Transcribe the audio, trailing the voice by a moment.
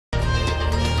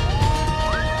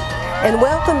And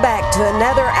welcome back to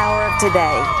another hour of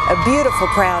Today. A beautiful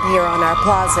crowd here on our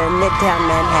plaza in Midtown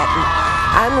Manhattan.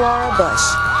 I'm Laura Bush,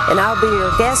 and I'll be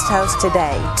your guest host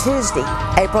today, Tuesday,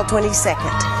 April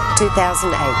 22nd,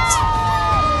 2008.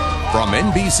 From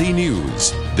NBC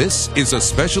News, this is a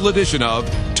special edition of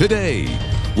Today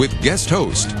with guest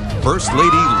host, First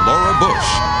Lady Laura Bush,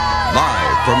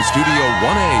 live from Studio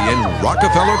 1A in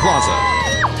Rockefeller Plaza.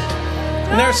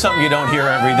 And there's something you don't hear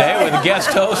every day with guest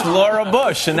host Laura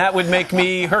Bush, and that would make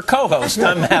me her co-host.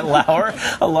 I'm Matt Lauer,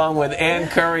 along with Ann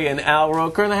Curry and Al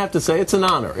Roker, and I have to say it's an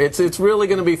honor. It's really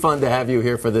going to be fun to have you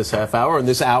here for this half hour and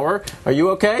this hour. Are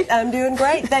you okay? I'm doing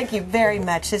great. Thank you very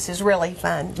much. This is really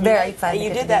fun. Very fun.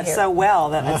 You did that so well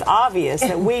that it's obvious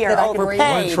that we are overpaid.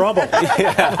 We're in trouble.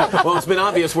 Yeah. Well, it's been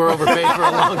obvious we're overpaid for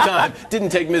a long time. Didn't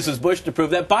take Mrs. Bush to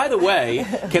prove that. By the way,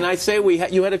 can I say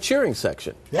you had a cheering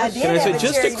section? Yes. Can I say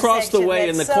just across the way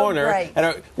in the corner?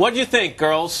 What'd you think,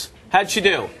 girls? How'd she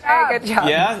do? Very good job.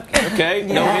 Yeah? Okay.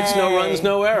 No hits, no runs,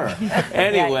 no error.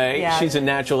 Anyway, she's a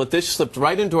natural at this. She slipped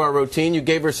right into our routine. You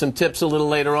gave her some tips a little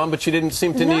later on, but she didn't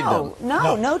seem to need them.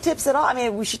 No tips at all. I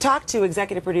mean, she talked to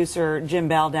executive producer Jim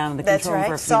Bell down in the control room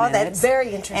for a few minutes. Saw that very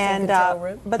interesting control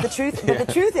room. But the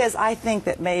truth is, I think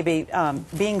that maybe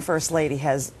being First Lady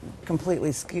has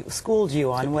completely schooled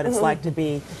you on what it's like to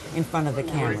be in front of the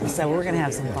camera. So we're going to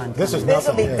have some fun. This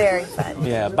will be very fun.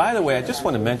 Yeah. By the way, I just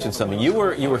want to mention something. You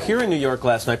were here in New York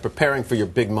last night preparing for your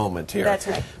big moment here. That's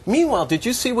right. Meanwhile, did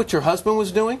you see what your husband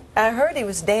was doing? I heard he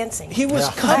was dancing. He was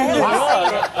cutting the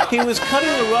rug. He was cutting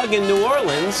the rug in New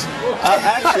Orleans.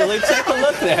 Actually, take a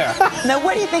look there. Now,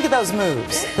 what do you think of those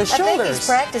moves? The shoulders. I think he's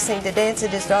practicing to dance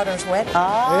at his daughter's wedding.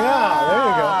 Yeah, there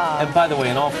you go. And by the way,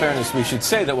 in all fairness, we should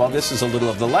say that while this is a little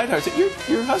of the lighthearted,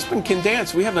 your husband can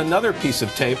dance. We have another piece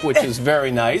of tape, which is very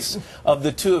nice, of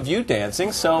the two of you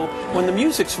dancing. So when the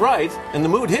music's right and the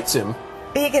mood hits him,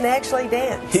 he can actually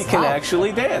dance. He can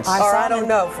actually dance. I don't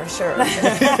know for sure.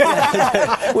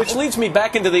 Which leads me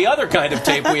back into the other kind of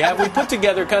tape we have. We put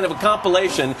together kind of a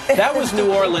compilation. That was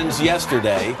New Orleans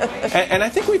yesterday. And I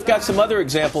think we've got some other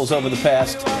examples over the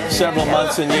past several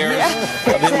months and years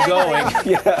of him going.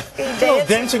 Yeah.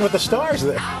 Dancing with the Stars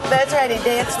there. That's right. He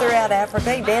danced throughout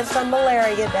Africa. He danced on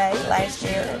Malaria Day last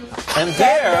year. And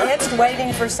there... danced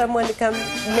waiting for someone to come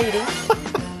meet him.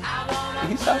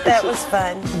 That was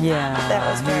fun. Yeah.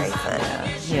 That was very fun. Yeah,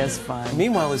 he is fun.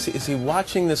 Meanwhile, is he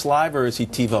watching this live or is he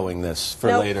TiVoing this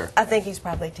for later? I think he's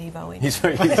probably TiVoing.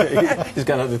 He's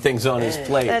got other things on his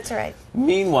plate. That's right.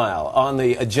 Meanwhile, on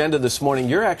the agenda this morning,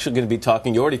 you're actually going to be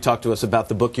talking, you already talked to us about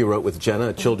the book you wrote with Jenna,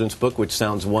 a children's book, which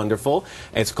sounds wonderful.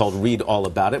 It's called Read All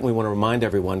About It. And we want to remind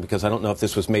everyone, because I don't know if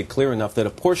this was made clear enough, that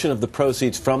a portion of the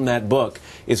proceeds from that book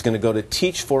is going to go to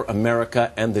Teach for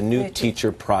America and the New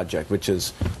Teacher Project, which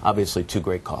is obviously two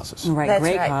great causes. Right, That's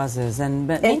great right. causes. And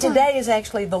today is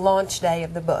actually the launch day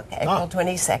of the book, April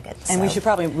 22nd. And we should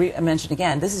probably mention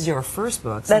again, this is your first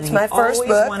book. That's my first book.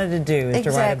 Always wanted to do is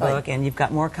to write a book, and you've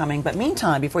got more coming. But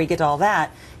meantime, before you get to all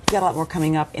that, you've got a lot more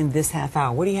coming up in this half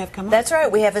hour. What do you have coming up? That's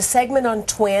right. We have a segment on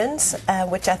twins,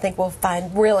 which I think we'll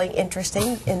find really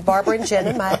interesting. And Barbara and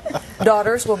Jenna, my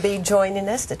daughters, will be joining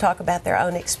us to talk about their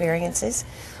own experiences.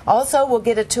 Also, we'll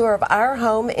get a tour of our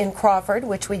home in Crawford,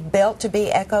 which we built to be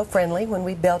eco-friendly when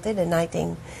we built it in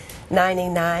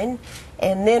 1999.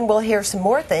 And then we'll hear some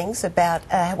more things about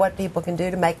what people can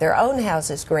do to make their own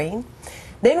houses green.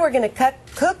 Then we're going to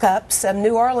cook up some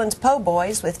New Orleans po'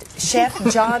 boys with Chef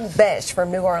John Besh from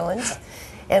New Orleans.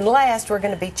 And last, we're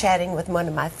going to be chatting with one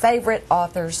of my favorite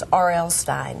authors, R.L.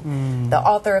 Stine, the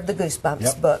author of the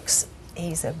Goosebumps books.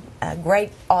 He's a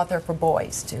great author for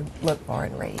boys to look for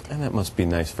and read. And that must be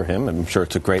nice for him. I'm sure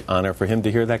it's a great honor for him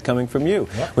to hear that coming from you.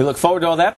 Yep. We look forward to all that.